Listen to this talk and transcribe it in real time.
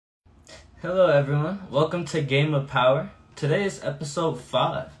Hello everyone, welcome to Game of Power. Today is episode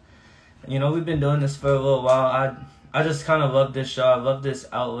 5. We've been doing this for a little while. I just kind of love this show. I love this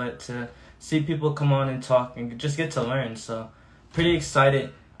outlet to see people come on and talk and just get to learn. So, pretty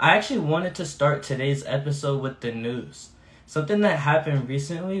excited. I actually wanted to start today's episode with the news. Something that happened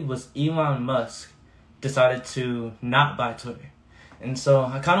recently was Elon Musk decided to not buy Twitter. And so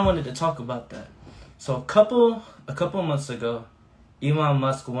I kind of wanted to talk about that. So a couple months ago, Elon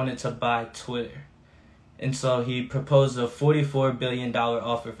Musk wanted to buy Twitter. And so he proposed a $44 billion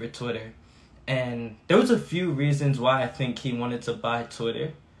offer for Twitter. And there was a few reasons why I think he wanted to buy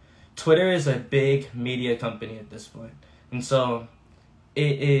Twitter. Twitter is a big media company at this point. And so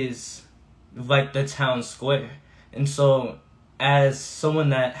it is like the town square. And so as someone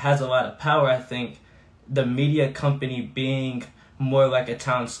that has a lot of power, I think the media company being more like a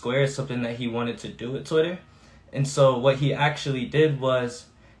town square is something that he wanted to do with Twitter. And so what he actually did was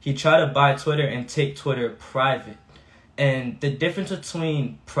he tried to buy Twitter and take Twitter private. And the difference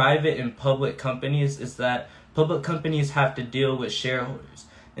between private and public companies is that public companies have to deal with shareholders.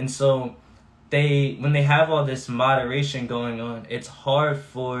 And so when they have all this moderation going on, it's hard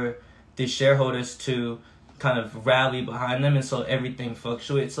for the shareholders to kind of rally behind them. And so everything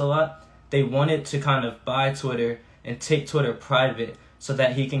fluctuates a lot. They wanted to kind of buy Twitter and take Twitter private so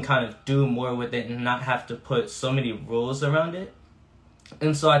that he can kind of do more with it and not have to put so many rules around it.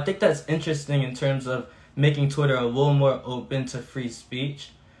 And so I think that's interesting in terms of making Twitter a little more open to free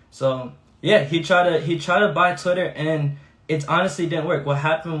speech. So yeah, he tried to buy Twitter and it honestly didn't work. What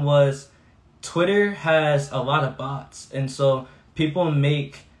happened was Twitter has a lot of bots, and so people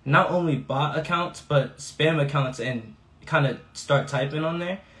make not only bot accounts but spam accounts and kind of start typing on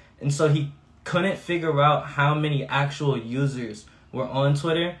there. And so he couldn't figure out how many actual users were on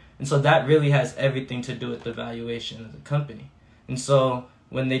Twitter. And so that really has everything to do with the valuation of the company. And so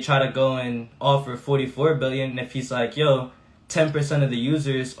when they try to go and offer $44 billion, and if he's like, 10% of the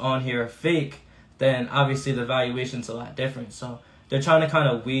users on here are fake, then obviously the valuation's a lot different. So they're trying to kind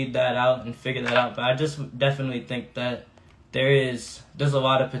of weed that out and figure that out. But I just definitely think that there's a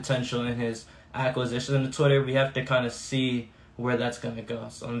lot of potential in his acquisition of Twitter. We have to kind of see where that's going to go.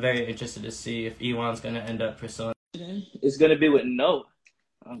 So I'm very interested to see if Elon's going to end up pursuing. It's going to be with Noah.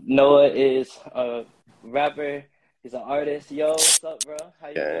 Noah is a rapper. He's an artist. Yo, what's up, bro? How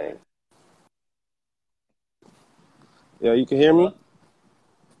you doing? Yeah, you can hear me?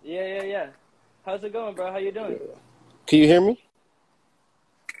 Yeah. How's it going, bro? How you doing? Can you hear me?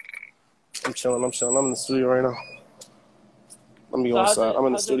 I'm chilling. I'm in the studio right now. Let me go outside. I'm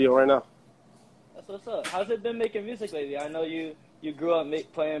in the studio right now. That's what's up. How's it been making music lately? I know you grew up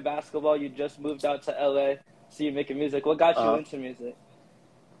playing basketball. You just moved out to LA. So you're making music. What got you into music?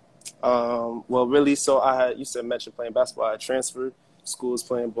 Well, really, so you mentioned playing basketball. I transferred, school was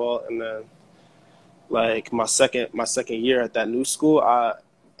playing ball, and then like my second year at that new school, I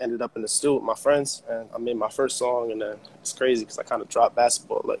ended up in the studio with my friends, and I made my first song, and then it's crazy because I kind of dropped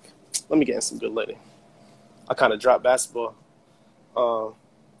basketball. Like, let me get in some good lighting. I kind of dropped basketball,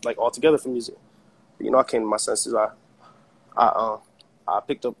 like altogether from music. I came to my senses. I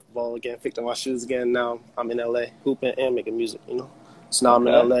picked up the ball again, picked up my shoes again. Now I'm in LA hooping and making music, So now I'm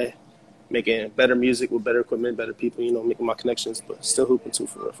in LA making better music with better equipment, better people, making my connections, but still hooping too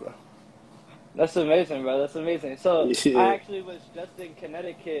for real. That's amazing, bro. That's amazing. So yeah. I actually was just in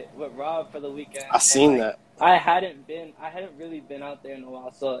Connecticut with Rob for the weekend. I seen that. I hadn't really been out there in a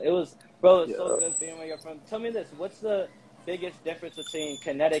while. So it was so good being where you're from. Tell me this, what's the biggest difference between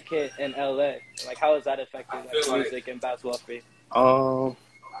Connecticut and LA? Like, how has that affected music and basketball for you?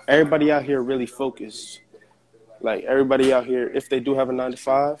 Everybody out here really focused. Like, everybody out here, if they do have a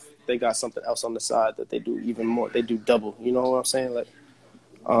 9-to-5, they got something else on the side that they do even more. They do double. You know what I'm saying? Like,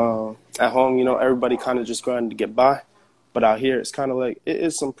 at home, everybody kind of just grinding to get by. But out here, it's kind of like, it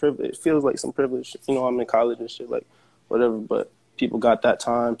is some privilege. It feels like some privilege. I'm in college and shit, like, whatever. But people got that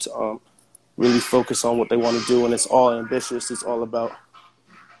time to really focus on what they want to do. And it's all ambitious. It's all about,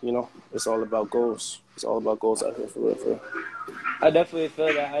 it's all about goals. It's all about goals out here, for real. I definitely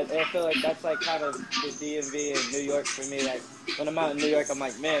feel that. I feel like that's like kind of the DMV in New York for me. Like, when I'm out in New York, I'm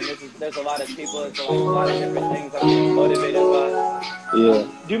like, man, there's a lot of people. There's a lot of different things I'm getting motivated by. Yeah.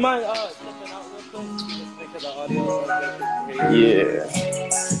 Do you mind stepping out real quick? Just because the audio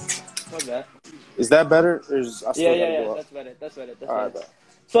is Okay. Is that better? Or yeah. That's better. All right,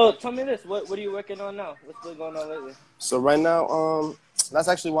 So tell me this. What are you working on now? What's been going on lately? So right now, that's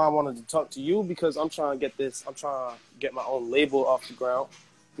actually why I wanted to talk to you, because I'm trying to get my own label off the ground.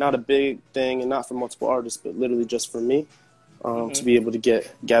 Not a big thing and not for multiple artists, but literally just for me, to be able to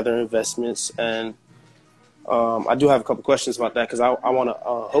gather investments and I do have a couple questions about that because I want to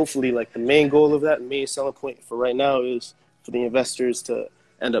hopefully like the main goal of that, the main selling point for right now is for the investors to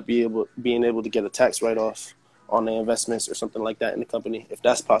end up being able to get a tax write off on their investments or something like that in the company if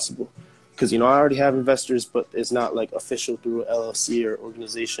that's possible. Because I already have investors, but it's not like official through an LLC or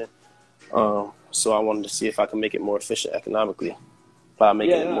organization. So I wanted to see if I can make it more efficient economically by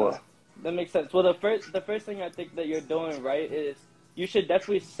making Yeah, it no, more. that makes sense. Well, the first thing I think that you're doing right is you should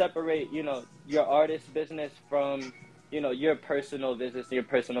definitely separate, your artist business from, your personal business and your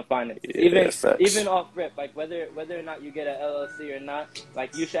personal finances. Yeah, Even facts. off rip, like whether or not you get an LLC or not,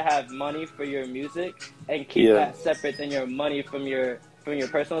 like you should have money for your music and keep Yeah, that separate than your money from your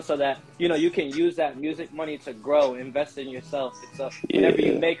personal, so that you can use that music money to grow, invest in yourself. And so whenever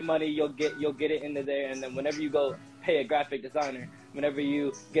you yeah, make money, you'll get it into there, and then whenever you go pay a graphic designer, whenever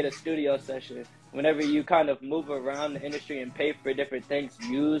you get a studio session, whenever you kind of move around the industry and pay for different things,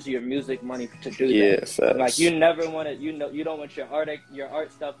 use your music money to do that. yeah, Like you facts. never want to, you don't want your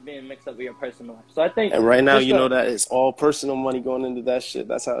art stuff being mixed up with your personal life. So I think And right now, just the that it's all personal money going into that shit.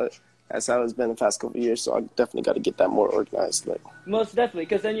 That's how it's been the past couple of years. So I definitely got to get that more organized. Like, Most definitely,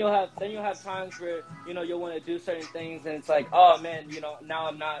 because then you'll have times where you'll want to do certain things, and it's like, oh man, now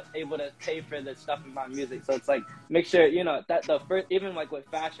I'm not able to pay for the stuff in my music. So it's like, make sure that the first, even like with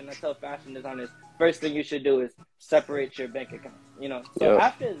fashion, I tell fashion designers, first thing you should do is separate your bank account. So yep.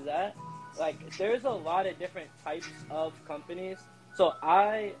 after that, like there's a lot of different types of companies. So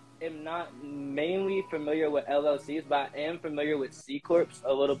I am not mainly familiar with LLCs, but I am familiar with C corps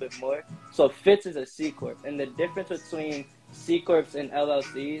a little bit more. So Fitz is a C corp, and the difference between C corps and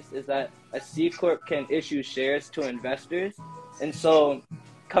LLCs is that a C corp can issue shares to investors, and so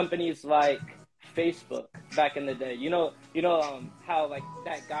companies like Facebook back in the day, how like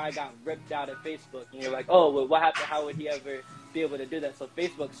that guy got ripped out of Facebook, and you're like, oh, well, what happened? How would he ever be able to do that? So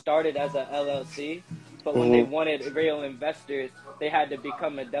Facebook started as a LLC, but when they Hmm. wanted real investors, they had to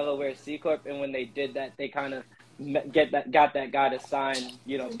become a Delaware C corp, and when they did that, they kind of got that guy to sign,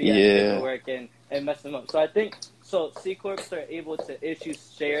 BS Yeah. paperwork and mess them up. So I think so. C corps are able to issue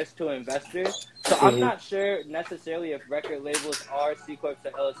shares to investors. So I'm Hmm. not sure necessarily if record labels are C corps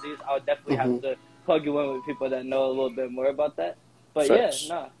or LLCs. I'll definitely have Hmm. to plug you in with people that know a little bit more about that. But yeah, Facts.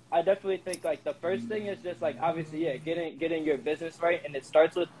 no, I definitely think like the first thing is just like obviously getting your business right, and it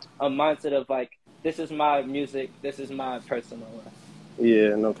starts with a mindset of like, this is my music, this is my personal life.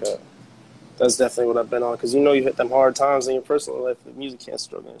 Yeah, no cap. That's definitely what I've been on. Because you hit them hard times in your personal life. The music can't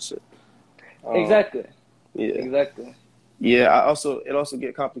struggle and shit. Um, Exactly, yeah. exactly. Yeah, it also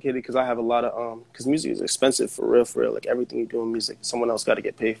get complicated because I have a lot of because music is expensive for real. Like everything you do in music, someone else got to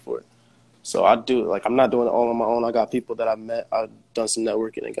get paid for it. So I do like I'm not doing it all on my own. I got people that I've met. I've done some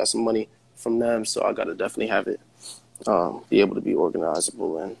networking and got some money from them. So I got to definitely have it be able to be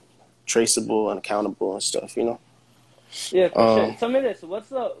organizable and traceable and accountable and stuff. Yeah, for sure. Um, Tell me this: what's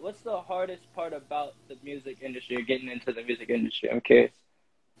the hardest part about the music industry, or getting into the music industry? I'm curious.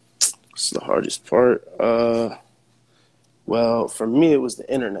 it's the hardest part. Well, for me, it was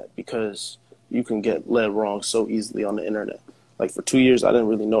the internet because you can get led wrong so easily on the internet. Like for 2 years, I didn't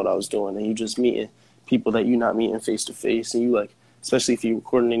really know what I was doing, and you just meeting people that you're not meeting face to face, and you like, especially if you're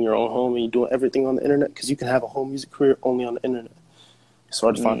recording in your own home and you're doing everything on the internet, because you can have a whole music career only on the internet. It's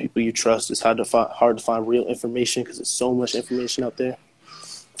hard to find Mm. people you trust. It's hard to find real information because there's so much information out there.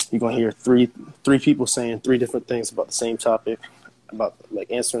 You're gonna hear three people saying three different things about the same topic, about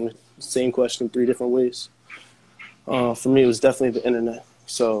like answering the same question three different ways. For me, it was definitely the internet.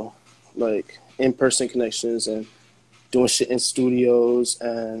 So, like in-person connections and doing shit in studios,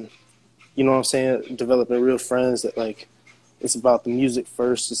 and you know what I'm saying, developing real friends that like it's about the music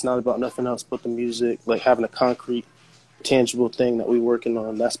first. It's not about nothing else but the music. Like having a concrete, tangible thing that we're working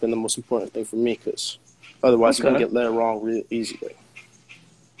on. That's been the most important thing for me because otherwise you're gonna Okay. get led wrong real easy. Like,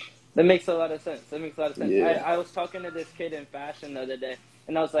 That makes a lot of sense. That makes a lot of sense. I, yeah, I was talking to this kid in fashion the other day,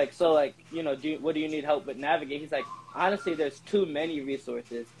 and I was like, so like, what do you need help with navigate? He's like, honestly, there's too many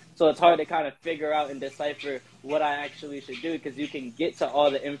resources. So it's hard to kind of figure out and decipher what I actually should do, because you can get to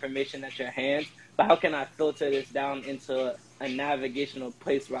all the information at your hands, but how can I filter this down into a navigational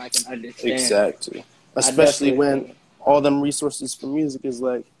place where I can understand? exactly. I Especially definitely when think, all them resources for music is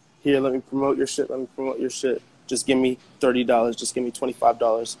like, here, let me promote your shit. Let me promote your shit. Just give me $30. Just give me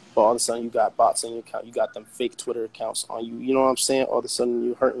 $25. But all of a sudden, you got bots in your account. You got them fake Twitter accounts on you. You know what I'm saying? All of a sudden,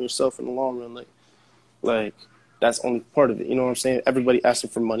 you're hurting yourself in the long run. Like that's only part of it. You know what I'm saying? Everybody asking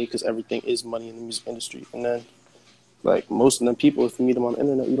for money because everything is money in the music industry. And then, like most of them people, if you meet them on the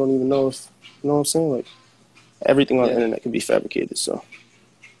internet, you don't even know if you know what I'm saying. Like everything on the yeah, internet can be fabricated. So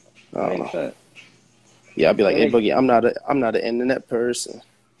I don't makes know. sense. Yeah, I'd be like, That hey, makes Boogie, I'm not an internet person.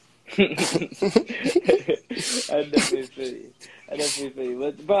 I definitely feel you. I definitely feel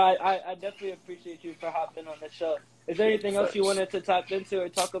you. But I definitely appreciate you for hopping on the show. Is there anything else you Facts. wanted to tap into or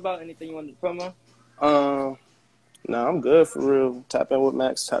talk about? Anything you wanted to promo? Um, nah, I'm good for real. Tap in with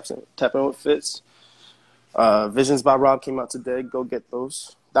Max. Tap in with Fitz. Visions by Rob came out today. Go get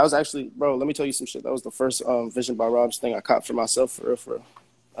those. That was actually, bro. Let me tell you some shit. That was the first Vision by Rob's thing I caught for myself for real. For real.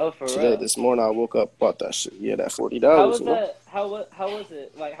 Oh, for Today, real. this morning, I woke up, bought that shit. Yeah, that How $40. was You know. that? How was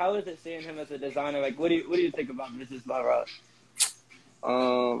it? Like, how is it seeing him as a designer? Like, what do you think about Mrs. Barra?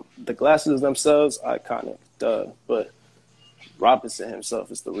 The glasses themselves, iconic, duh. But Robinson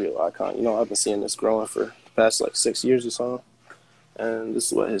himself is the real icon. You know, I've been seeing this growing for the past like 6 years or so, and this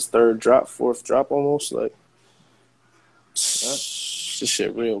is what his fourth drop almost. Like, Huh? this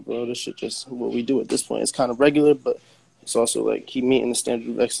shit real, bro. This shit just what we do at this point. It's kind of regular, but it's also like he meeting the standard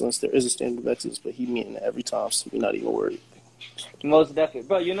of excellence. There is a standard of excellence, but he meeting it every time, so we're not even worried. Most definitely,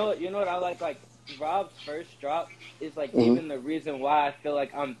 bro. You know what I like? Like Rob's first drop is like Mm-hmm. even the reason why I feel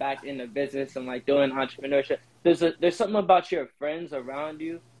like I'm back in the business and like doing entrepreneurship. There's something about your friends around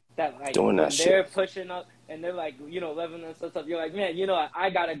you that like Doing that when shit. they're pushing up and they're like leveling themselves up, you're like, man, I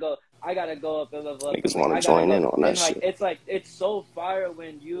gotta go. I gotta go up and level up, and Niggas like want I to gotta join go, in on that and like shit. it's so fire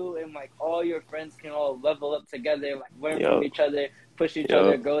when you and like all your friends can all level up together, like learn from Yup. each other, push each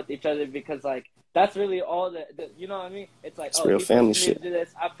other, Yup. grow with each other, because like that's really all the you know what I mean? It's like, It's oh, real he family pushed me to shit. do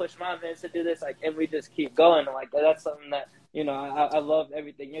this, I pushed my man to do this, like, and we just keep going. Like that's something that I love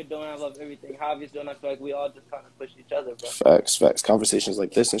everything you're doing. I love everything Javi's doing. I feel like we all just kind of push each other, bro. Facts. Conversations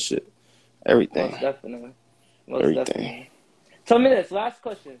like this and shit. Everything. Most definitely, most Everything. definitely. Tell me this last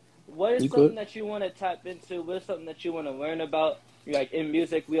question: what is You something good? that you want to tap into? What is something that you want to learn about? Like in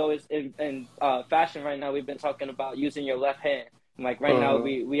music, we always in fashion right now. We've been talking about using your left hand. Like right now, Uh-huh.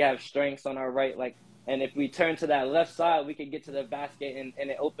 we have strengths on our right. Like, and if we turn to that left side, we can get to the basket, and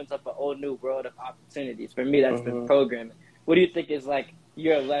it opens up a whole new world of opportunities. For me, that's been Uh-huh. programming. What do you think is like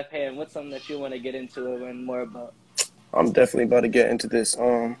your left hand? What's something that you want to get into or learn more about? I'm definitely about to get into this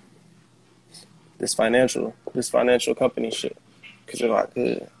financial company shit. Cause if I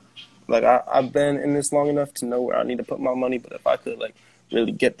could, like, I've been in this long enough to know where I need to put my money. But if I could, like,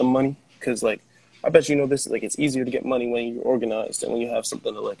 really get the money, cause like, I bet you know this, like, it's easier to get money when you're organized and when you have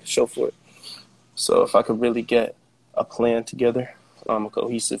something to like show for it. So if I could really get a plan together, a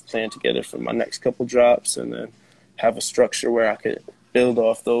cohesive plan together for my next couple drops, and then have a structure where I could build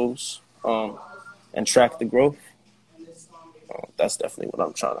off those, and track the growth. That's definitely what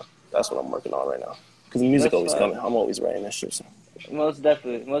I'm trying to. That's what I'm working on right now. Because the music That's always fine. coming. I'm always writing that shit. So, Most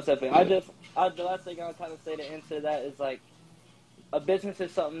definitely, most definitely. yeah. The last thing I'll kind of say to answer that is like a business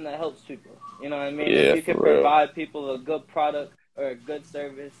is something that helps people. You know what I mean? If Yeah, you can for real. provide people a good product or a good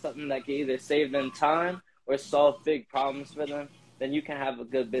service, something that can either save them time or solve big problems for them, then you can have a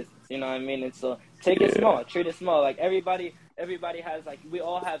good business. You know what I mean? And so take it Yeah, small, treat it small. Like everybody has like we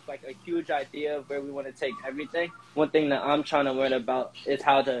all have like a huge idea of where we want to take everything. One thing that I'm trying to learn about is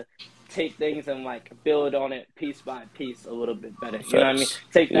how to take things and like build on it piece by piece a little bit better. You know what I mean? facts.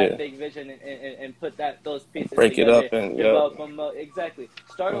 Take that Yeah, big vision and put those pieces break it together, up and yup. develop them. Exactly.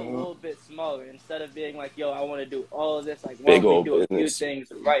 Start a Uh-huh. little bit smaller instead of being like, yo, I want to do all of this. Like, why Big don't we old do a few business.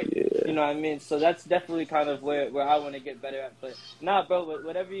 things right? Yeah, You know what I mean? So that's definitely kind of where I want to get better at. But nah, bro,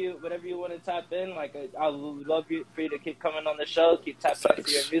 whatever you want to tap in, like I love you for you to keep coming on the show, keep tapping into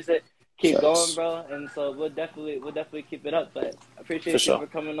your facts. music, keep going, Facts. bro. And so we'll definitely keep it up. But I For appreciate you sure. for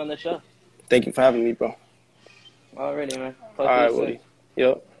coming on the show. Thank you for having me, bro. Already, man. All Talk to you right, soon. Woody.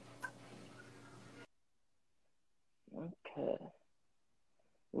 Yup. Okay.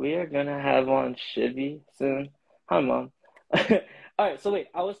 We are gonna have on Shivi soon. Hi, mom. All right. So wait,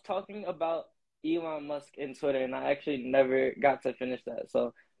 I was talking about Elon Musk and Twitter, and I actually never got to finish that.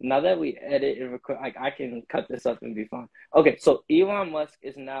 So now that we edit and record, like I can cut this up and be fine. Okay. So Elon Musk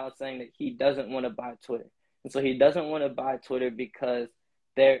is now saying that he doesn't want to buy Twitter, and so he doesn't want to buy Twitter because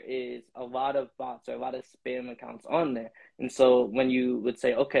there is a lot of bots or a lot of spam accounts on there. And so when you would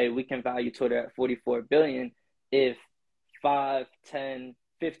say, okay, we can value Twitter at 44 billion, if 5, 10,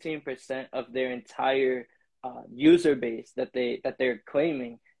 15% of their entire user base that they're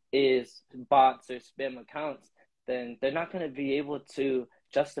claiming is bots or spam accounts, then they're not going to be able to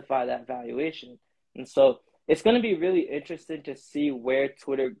justify that valuation. And so it's going to be really interesting to see where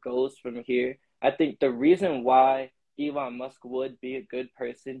Twitter goes from here. I think the reason why Elon Musk would be a good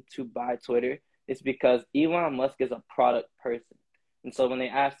person to buy Twitter is because Elon Musk is a product person. And so when they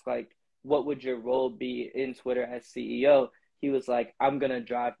ask like, what would your role be in Twitter as CEO? He was like, I'm going to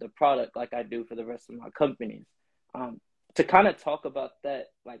drive the product like I do for the rest of my companies. To kind of talk about that,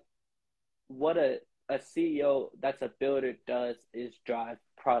 like what a a CEO that's a builder does is drive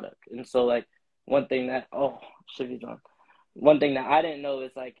product. And so like one thing that should be done. One thing that I didn't know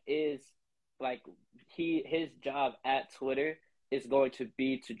is like his job at Twitter is going to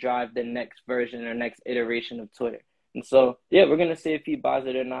be to drive the next version or next iteration of Twitter. And so yeah, we're gonna see if he buys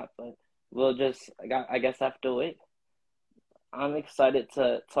it or not, but we'll just I guess have to wait. I'm excited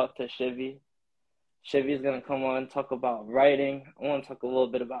to talk to Shivi. Shivi's gonna come on and talk about writing. I want to talk a little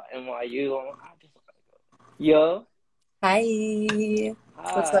bit about NYU. Yo, Hi.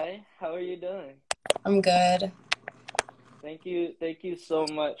 What's up? hi. How are you doing? I'm good. Thank you so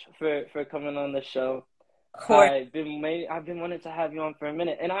much for coming on the show. Of course. I've been wanting to have you on for a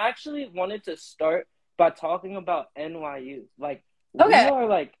minute, and I actually wanted to start by talking about NYU. Like Okay.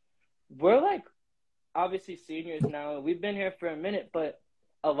 we're like obviously seniors now, and we've been here for a minute, but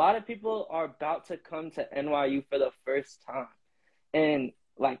a lot of people are about to come to NYU for the first time. And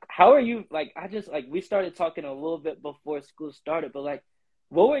like, how are you? Like, I just like we started talking a little bit before school started, but like,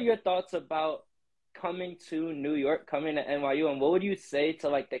 what were your thoughts about coming to New York, coming to NYU, and what would you say to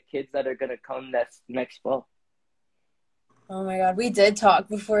like the kids that are gonna come next fall? Oh my God. We did talk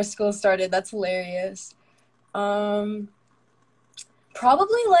before school started. That's hilarious. Probably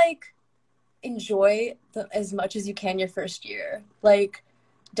like enjoy as much as you can your first year. Like,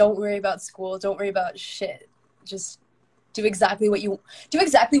 don't worry about school. Don't worry about shit. Just do exactly what you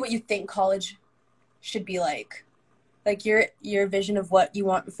think college should be like. Like your vision of what you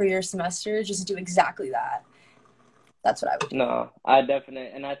want for your semester, just do exactly that. That's what I would do. No, I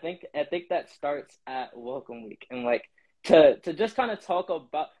definitely, and I think that starts at Welcome Week, and like to just kind of talk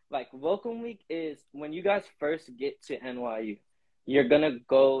about like Welcome Week is when you guys first get to NYU, you're gonna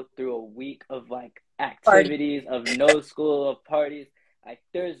go through a week of like Party. activities, of no school, of parties. Like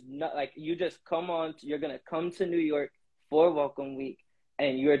there's not like you just you're gonna come to New York for Welcome Week,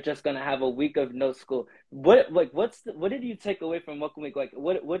 and you're just gonna have a week of no school. What did you take away from Welcome Week? Like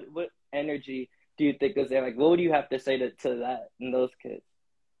what energy do you think is there? Like what would you have to say to that and those kids?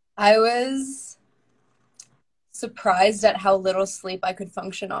 I was surprised at how little sleep I could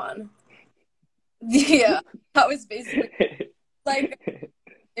function on. Yeah, that was basically like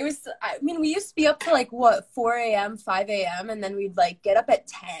it was. I mean, we used to be up to like what 4 a.m., 5 a.m., and then we'd like get up at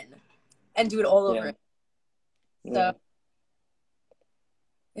 10 and do it all over. Yeah. So Yeah.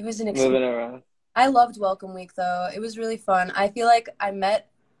 it was an Moving experience. around. I loved Welcome Week though. It was really fun. I feel like I met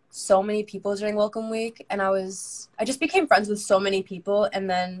so many people during Welcome Week, and I just became friends with so many people, and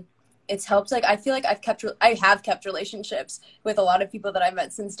then it's helped. Like I feel like I have kept relationships with a lot of people that I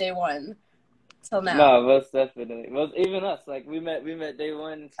met since day one till now. No, most definitely. Most even us. Like we met day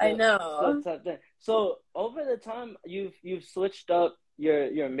one. And I still know. tough thing. So over the time, you've switched up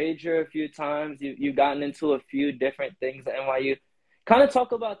your major a few times. You've gotten into a few different things at NYU. Kind of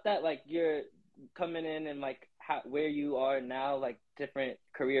talk about that. Like you're coming in and like where you are now, like different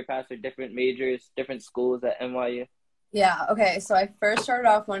career paths or different majors, different schools at NYU. Yeah, okay. So I first started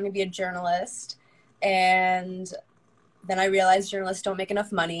off wanting to be a journalist, and then I realized journalists don't make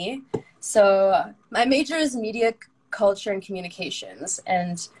enough money. So my major is media culture and communications,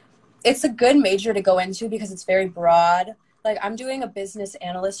 and it's a good major to go into because it's very broad. Like I'm doing a business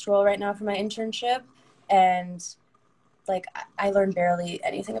analyst role right now for my internship, and like I learned barely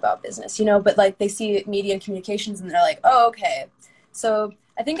anything about business, but like they see media and communications and they're like, oh, okay. So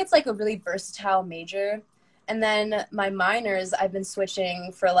I think it's like a really versatile major. And then my minors, I've been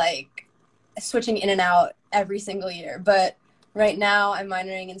switching in and out every single year. But right now I'm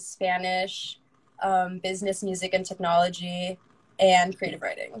minoring in Spanish, business, music, and technology, and creative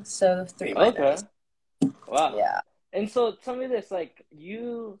writing. So 3 minors. Okay. Wow. Yeah. And so tell me this, like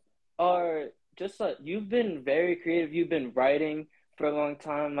you are just like you've been very creative. You've been writing for a long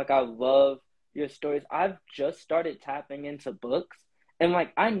time. Like I love your stories. I've just started tapping into books, and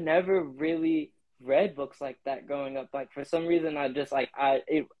like I never really read books like that growing up. Like for some reason, I just like I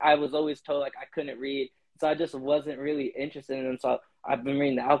was always told like I couldn't read, so I just wasn't really interested in them. So I've been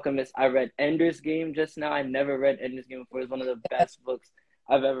reading The Alchemist. I read Ender's Game just now. I never read Ender's Game before. It's one of the best books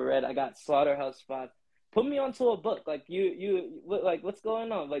I've ever read. I got Slaughterhouse-Five. Put me onto a book. Like like what's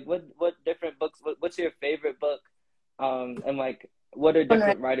going on? Like what different books? What's your favorite book? And like what are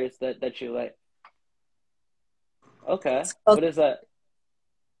different writers that you like? Okay, what is that?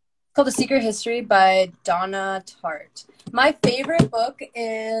 It's called The Secret History by Donna Tartt. My favorite book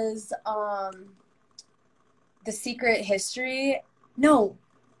is The Secret History. No.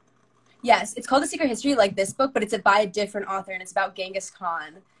 Yes, it's called The Secret History, like this book, but it's by a different author, and it's about Genghis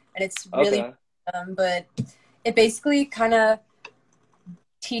Khan. And it's really, but it basically kind of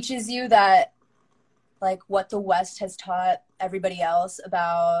teaches you that, like, what the West has taught everybody else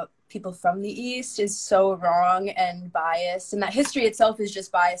about people from the East is so wrong and biased, and that history itself is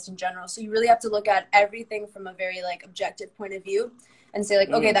just biased in general. So you really have to look at everything from a very like objective point of view and say like,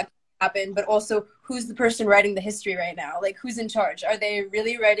 okay, that happened, but also who's the person writing the history right now? Like, who's in charge? Are they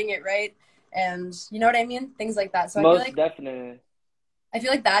really writing it right? And you know what I mean? Things like that. So Most definitely. I feel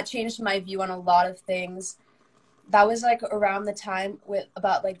like that changed my view on a lot of things. That was like around the time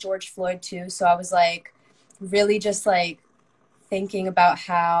about like George Floyd too. So I was like really just like thinking about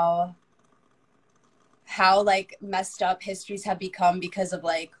how like messed up histories have become because of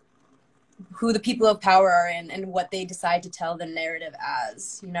like who the people of power are in and what they decide to tell the narrative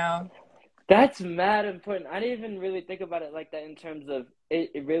as, you know? That's mad important. I didn't even really think about it like that in terms of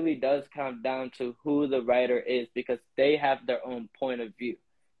it really does come down to who the writer is because they have their own point of view.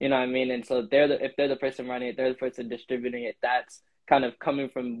 You know what I mean? And so if they're the person writing it, they're the person distributing it, that's kind of coming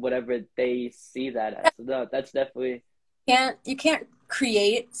from whatever they see that as. So that's definitely you can't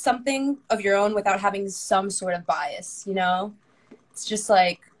create something of your own without having some sort of bias, you know? It's just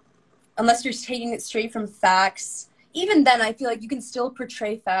like unless you're taking it straight from facts, even then I feel like you can still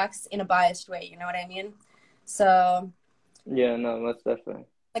portray facts in a biased way, you know what I mean? So yeah, no, most definitely.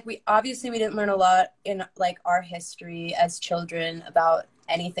 Like we didn't learn a lot in like our history as children about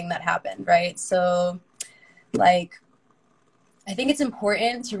anything that happened, right? So like I think it's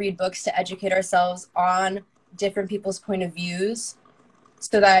important to read books to educate ourselves on different people's point of views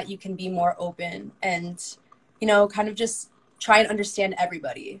so that you can be more open and, you know, kind of just try and understand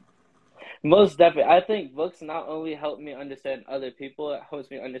everybody. Most definitely. I think books not only help me understand other people, it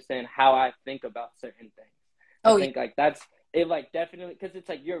helps me understand how I think about certain things. I think like that's it, like definitely, because it's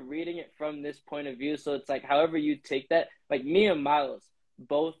like you're reading it from this point of view. So it's like however you take that, like me and Miles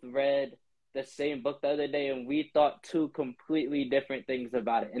both read the same book the other day and we thought two completely different things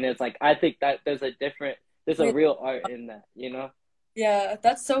about it. And it's like, I think that there's a real art in that, you know? Yeah,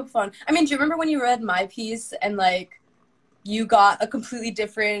 that's so fun. I mean, do you remember when you read my piece and like you got a completely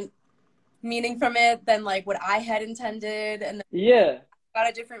different meaning from it than like what I had intended, and yeah, got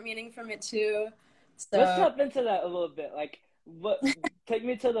a different meaning from it too? So let's tap into that a little bit. Like, what? Take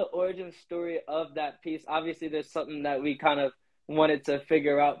me to the origin story of that piece. Obviously, there's something that we kind of wanted to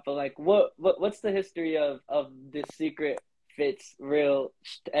figure out, but like, what's the history of this secret fits real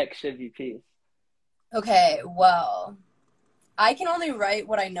X Shivi piece? Okay, well, I can only write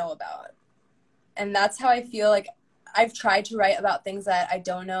what I know about, and that's how I feel. Like I've tried to write about things that I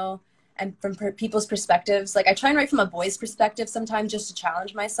don't know and from people's perspectives. Like I try and write from a boy's perspective sometimes just to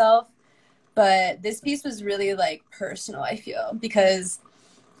challenge myself. But this piece was really like personal, I feel, because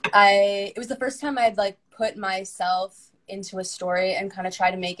it was the first time I'd like put myself into a story and kind of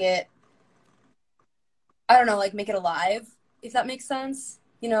try to make it, I don't know, like make it alive, if that makes sense.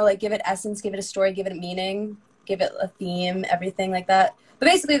 You know, like give it essence, give it a story, give it a meaning, give it a theme, everything like that. But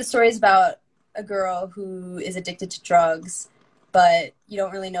basically the story is about a girl who is addicted to drugs, but you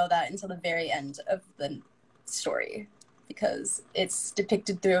don't really know that until the very end of the story because it's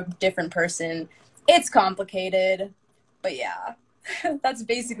depicted through a different person. It's complicated, but yeah, that's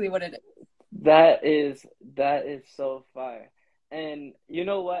basically what it is. That is so fire. And you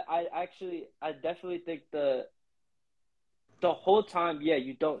know what? I definitely think the whole time, yeah,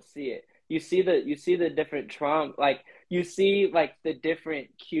 you don't see it. You see the different trauma, like you see like the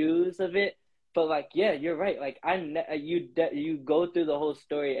different cues of it. But like, yeah, you're right. Like you go through the whole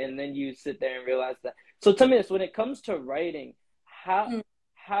story and then you sit there and realize that. So tell me this: when it comes to writing, how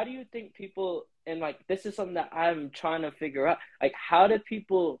do you think people, and like this is something that I'm trying to figure out, like how do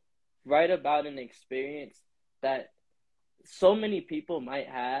people write about an experience that so many people might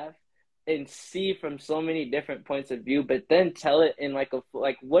have and see from so many different points of view, but then tell it in like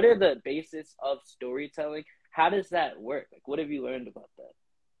what are the basis of storytelling? How does that work? Like, what have you learned about that?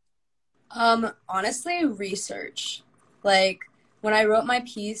 Honestly, research. Like when I wrote my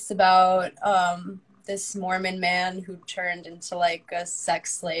piece about this Mormon man who turned into like a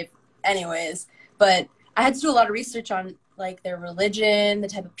sex slave, anyways, but I had to do a lot of research on like their religion, the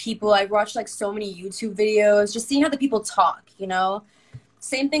type of people. I watched like so many YouTube videos, just seeing how the people talk, you know?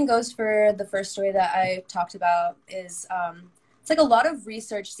 Same thing goes for the first story that I talked about is it's like a lot of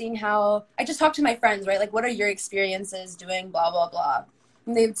research, seeing how I just talk to my friends, right? Like, what are your experiences doing blah, blah, blah.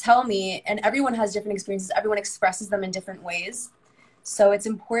 And they tell me, and everyone has different experiences. Everyone expresses them in different ways. So it's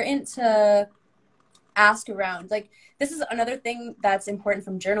important to ask around. Like, this is another thing that's important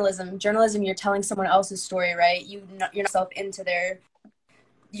from journalism. Journalism, you're telling someone else's story, right? You're not yourself into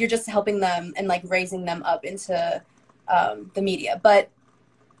you're just helping them and like raising them up into the media. But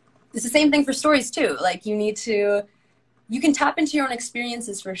it's the same thing for stories too. Like you can tap into your own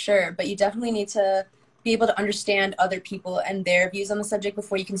experiences for sure, but you definitely need to be able to understand other people and their views on the subject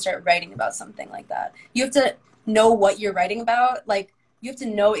before you can start writing about something like that. You have to know what you're writing about. Like, you have to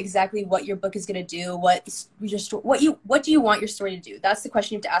know exactly what your book is going to do, what do you want your story to do? That's the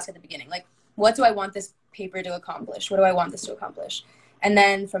question you have to ask at the beginning. Like, what do I want this paper to accomplish? What do I want this to accomplish? And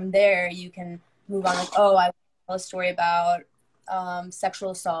then from there, you can move on, like, oh, I want to tell a story about sexual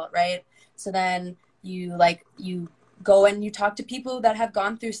assault, right? So then you go and you talk to people that have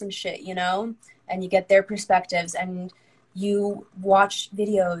gone through some shit, you know, and you get their perspectives, and you watch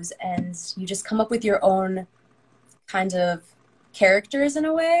videos, and you just come up with your own kind of characters in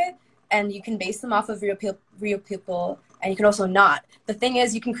a way, and you can base them off of real people, and you can also not. The thing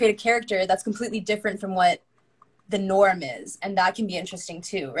is, you can create a character that's completely different from what the norm is, and that can be interesting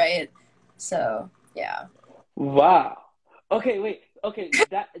too, right? So yeah. Wow. Okay, wait. Okay,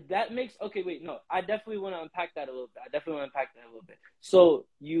 that makes okay. Wait, no, I definitely want to unpack that a little bit. So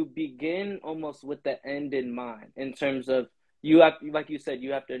you begin almost with the end in mind, in terms of you have, like you said,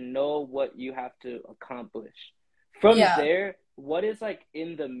 you have to know what you have to accomplish. From there, what is like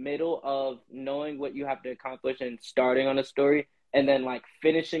in the middle of knowing what you have to accomplish and starting on a story, and then like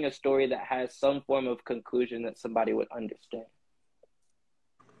finishing a story that has some form of conclusion that somebody would understand?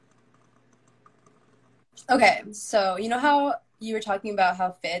 Okay, so you know how you were talking about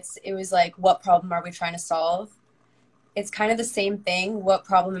how fits, it was like, what problem are we trying to solve? It's kind of the same thing. What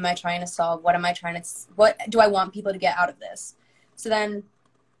problem am I trying to solve? What do I want people to get out of this? So then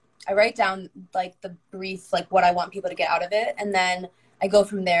I write down like the brief, like what I want people to get out of it. And then I go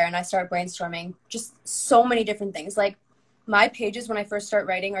from there and I start brainstorming just so many different things. Like, my pages when I first start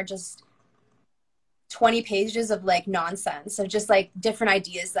writing are just 20 pages of like nonsense, of just like different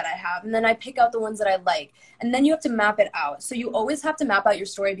ideas that I have. And then I pick out the ones that I like. And then you have to map it out. So you always have to map out your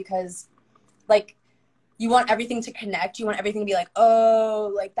story, because like, you want everything to connect. You want everything to be like,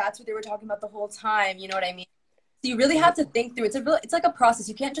 oh, like that's what they were talking about the whole time. You know what I mean? So you really have to think through. It's like a process.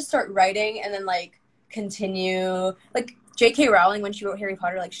 You can't just start writing and then like continue. Like J.K. Rowling, when she wrote Harry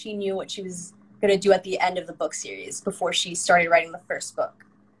Potter, like she knew what she was going to do at the end of the book series before she started writing the first book.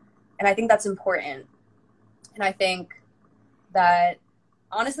 And I think that's important. And I think that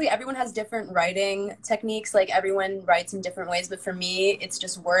honestly, everyone has different writing techniques. Like, everyone writes in different ways. But for me, it's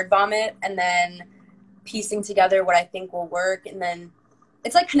just word vomit and then piecing together what I think will work. And then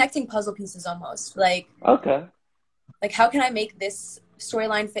it's like connecting puzzle pieces almost. Like, okay, like how can I make this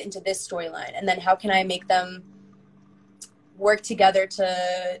storyline fit into this storyline? And then how can I make them work together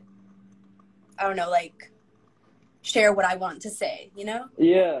to, I don't know, like share what I want to say, you know?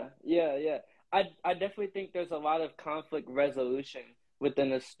 Yeah. I definitely think there's a lot of conflict resolution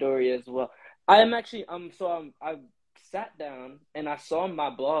within a story as well. I sat down and I saw my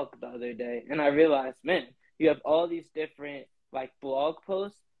blog the other day, and I realized, man, you have all these different like blog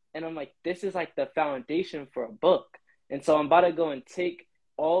posts, and I'm like, this is like the foundation for a book. And so I'm about to go and take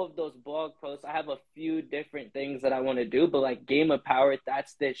all of those blog posts. I have a few different things that I want to do, but like Game of Power,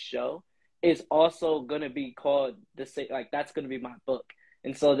 that's this show, is also going to be called the same, like that's going to be my book.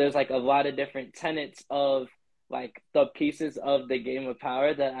 And so there's like a lot of different tenets of like the pieces of the Game of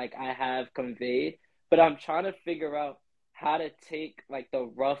Power that like I have conveyed, but I'm trying to figure out how to take like the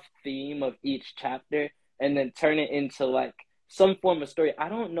rough theme of each chapter and then turn it into like some form of story. I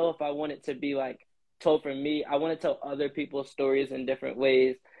don't know if I want it to be like told for me. I want to tell other people's stories in different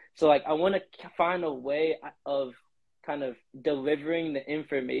ways. So like I want to find a way of kind of delivering the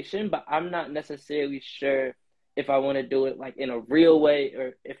information, but I'm not necessarily sure if I want to do it like in a real way,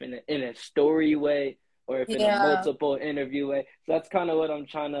 or if in a story way, or if in a multiple interview way. So that's kind of what I'm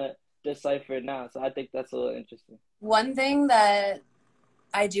trying to decipher now. So I think that's a little interesting. One thing that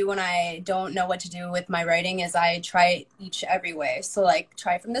I do when I don't know what to do with my writing is I try each every way. So like,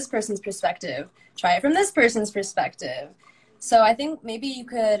 try it from this person's perspective, try it from this person's perspective. So I think maybe you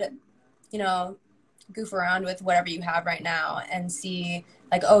could, you know, goof around with whatever you have right now and see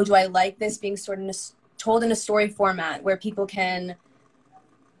like, oh, do I like this being told in a story format where people can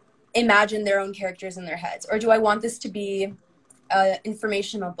imagine their own characters in their heads? Or do I want this to be an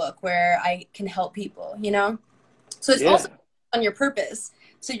informational book where I can help people, you know? So it's also on your purpose.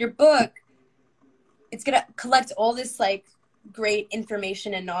 So your book, it's going to collect all this like great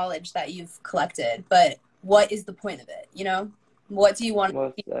information and knowledge that you've collected, but what is the point of it, you know? What do you want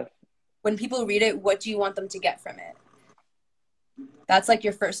when people read it, what do you want them to get from it? That's like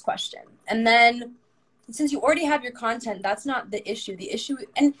your first question. And then since you already have your content, that's not the issue. The issue,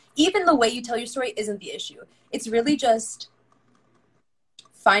 and even the way you tell your story isn't the issue. It's really just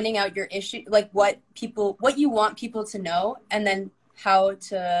finding out your issue, like what you want people to know, and then how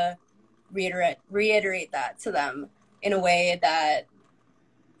to reiterate that to them in a way that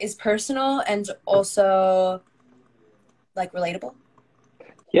is personal and also like relatable.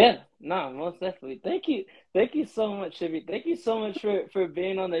 Yeah, no, most definitely. Thank you so much, Shivi. Thank you so much for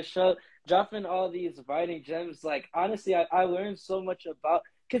being on the show, dropping all these writing gems. Like honestly, I learned so much about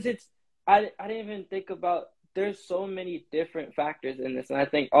because I didn't even think about. There's so many different factors in this, and I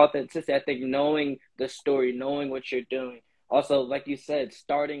think authenticity. I think knowing the story, knowing what you're doing. Also, like you said,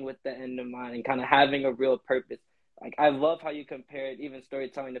 starting with the end in mind and kind of having a real purpose. Like I love how you compared even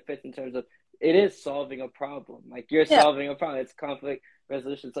storytelling to fits in terms of it is solving a problem. Like you're Yeah. solving a problem. It's conflict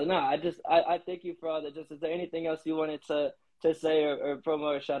resolution. So no, I thank you for all that. Just is there anything else you wanted to say or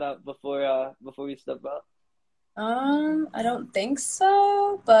promo or shout out before we step out? I don't think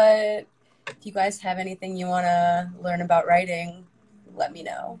so, but if you guys have anything you want to learn about writing, let me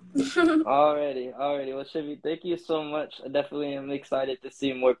know. Already. Well, Shivi, thank you so much. I definitely am excited to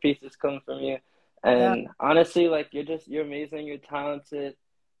see more pieces come from you. Yeah, And honestly, like you're amazing. You're talented.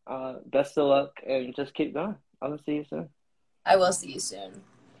 Best of luck and just keep going. I will see you soon. I will see you soon.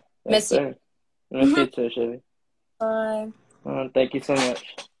 Yes, Miss you. sir. Miss you too, Shivi. Bye. Thank you so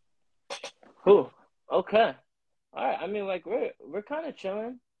much. Cool. Okay. All right. I mean, like we're kind of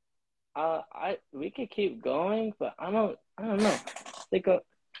chilling. I we could keep going, but I don't know. Think I'm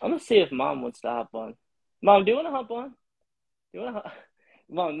gonna see if Mom wants to hop on. Mom, do you want to hop on? Do you want to?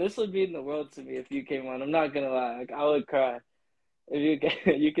 Mom, this would mean the world to me if you came on. I'm not gonna lie. Like I would cry if you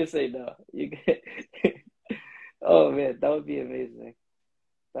can. You can say no. You can. Oh man, that would be amazing.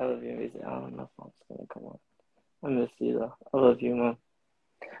 That would be amazing. I don't know if Mom's gonna come on. I miss you though. I love you, Mom.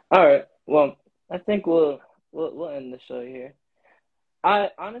 All right. Well, I think we'll end the show here.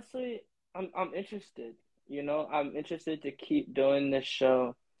 I honestly, I'm interested. You know, I'm interested to keep doing this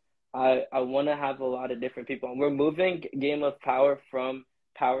show. I want to have a lot of different people. We're moving Game of Power from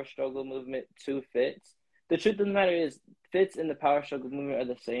Power Struggle movement to Fits. The truth of the matter is, Fits and the Power Struggle movement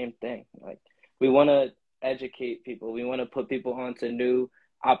are the same thing. Like we want to educate people. We want to put people onto new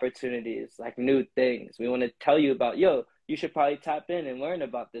opportunities, like new things. We want to tell you about, yo, you should probably tap in and learn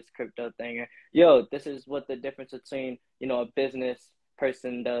about this crypto thing. Or, yo, this is what the difference between, a business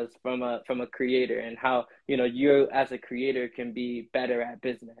person does from a creator and how, you as a creator can be better at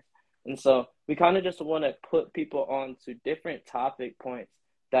business. And so we kind of just want to put people on to different topic points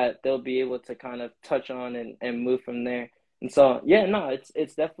that they'll be able to kind of touch on and move from there. And so, yeah, no,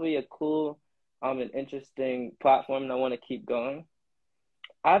 it's definitely a cool, an interesting platform, and I want to keep going.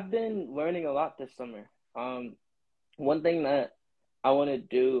 I've been learning a lot this summer. One thing that I want to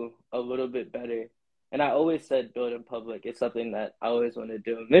do a little bit better, and I always said build in public. It's something that I always want to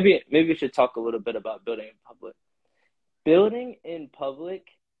do. Maybe we should talk a little bit about building in public. Building in public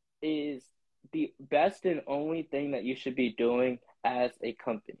is the best and only thing that you should be doing as a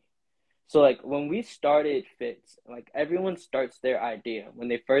company. So like when we started Fits, like everyone starts their idea. When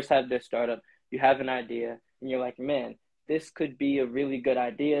they first have their startup, you have an idea and you're like, man, this could be a really good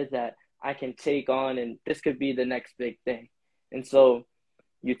idea that I can take on and this could be the next big thing. And so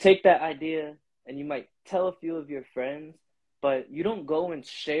you take that idea and you might tell a few of your friends, but you don't go and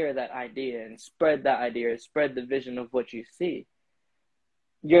share that idea and spread that idea or spread the vision of what you see.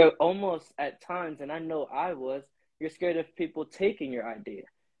 You're almost at times, and I know I was, you're scared of people taking your idea.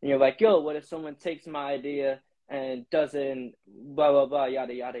 And you're like, yo, what if someone takes my idea and doesn't blah, blah, blah,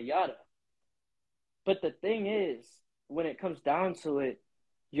 yada, yada, yada. But the thing is, when it comes down to it,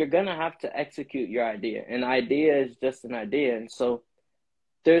 you're going to have to execute your idea. An idea is just an idea. And so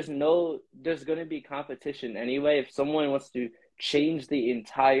there's going to be competition anyway. If someone wants to change the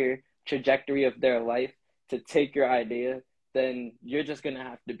entire trajectory of their life to take your idea, then you're just going to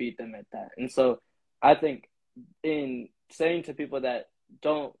have to beat them at that. And so I think in saying to people that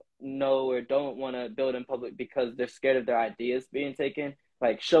don't know or don't want to build in public because they're scared of their ideas being taken,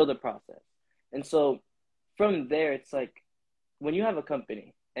 like show the process. And so from there, it's like when you have a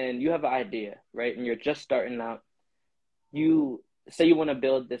company and you have an idea, right? And you're just starting out, you say you want to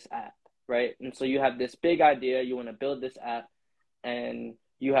build this app, right? And so you have this big idea, you want to build this app, and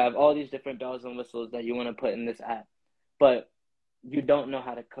you have all these different bells and whistles that you want to put in this app, but you don't know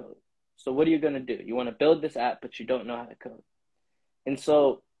how to code. So what are you going to do? You want to build this app, but you don't know how to code. And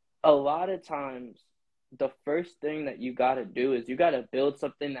so a lot of times, the first thing that you got to do is you got to build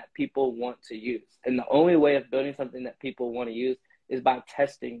something that people want to use. And the only way of building something that people want to use is by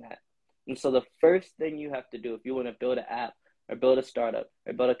testing that. And so the first thing you have to do if you want to build an app or build a startup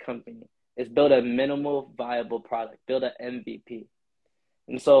or build a company is build a minimal viable product, build an MVP.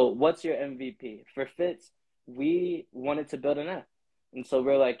 And so what's your MVP? For Fits, we wanted to build an app. And so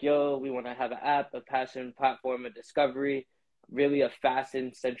we're like, yo, we want to have an app, a passion platform, a discovery, really a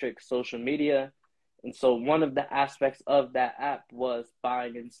fashion-centric social media. And so one of the aspects of that app was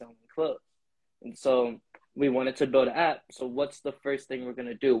buying and selling clothes. And so we wanted to build an app. So what's the first thing we're going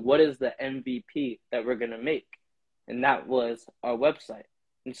to do? What is the MVP that we're going to make? And that was our website.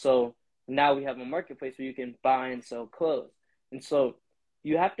 And so now we have a marketplace where you can buy and sell clothes. And so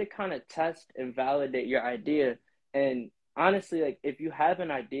you have to kind of test and validate your idea. And honestly, like if you have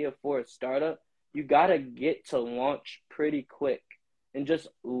an idea for a startup, you got to get to launch pretty quick and just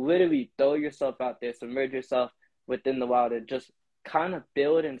literally throw yourself out there, submerge yourself within the wild and just kind of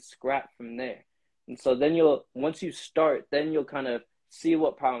build and scrap from there. And so then once you start, then you'll kind of see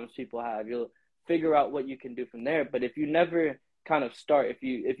what problems people have. You'll figure out what you can do from there. But if you never kind of start, if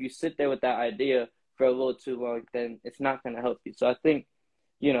you sit there with that idea for a little too long, then it's not going to help you. So I think,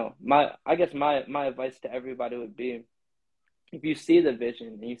 my advice to everybody would be, if you see the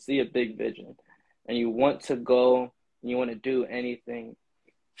vision and you see a big vision and you want to go and you want to do anything,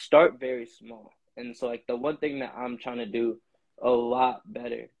 start very small. And so like the one thing that I'm trying to do a lot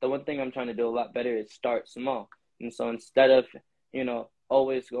better is start small. And so instead of,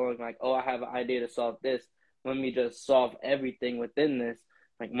 always going like, oh, I have an idea to solve this, let me just solve everything within this.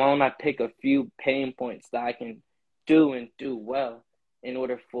 Like, why don't I pick a few pain points that I can do and do well in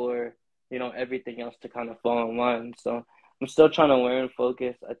order for, everything else to kind of fall in line. So I'm still trying to learn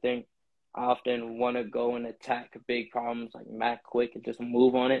focus. I think I often want to go and attack big problems like mad quick and just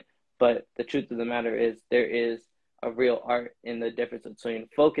move on it. But the truth of the matter is there is a real art in the difference between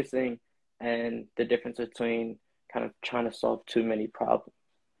focusing and the difference between kind of trying to solve too many problems.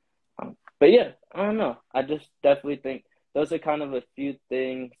 But yeah, I don't know. I just definitely think those are kind of a few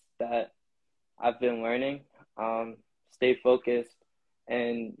things that I've been learning. Stay focused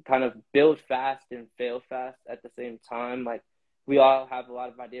and kind of build fast and fail fast at the same time. Like, we all have a lot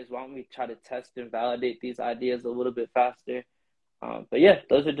of ideas. Why don't we try to test and validate these ideas a little bit faster? But yeah,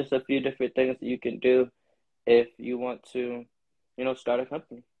 those are just a few different things that you can do if you want to, start a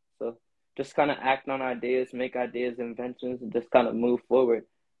company. So just kind of act on ideas, make ideas, inventions, and just kind of move forward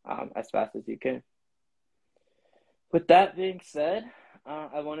as fast as you can. With that being said,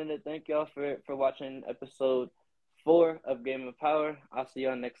 I wanted to thank y'all for watching episode 4 of Game of Power. I'll see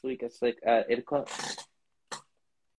y'all next week at 8 o'clock.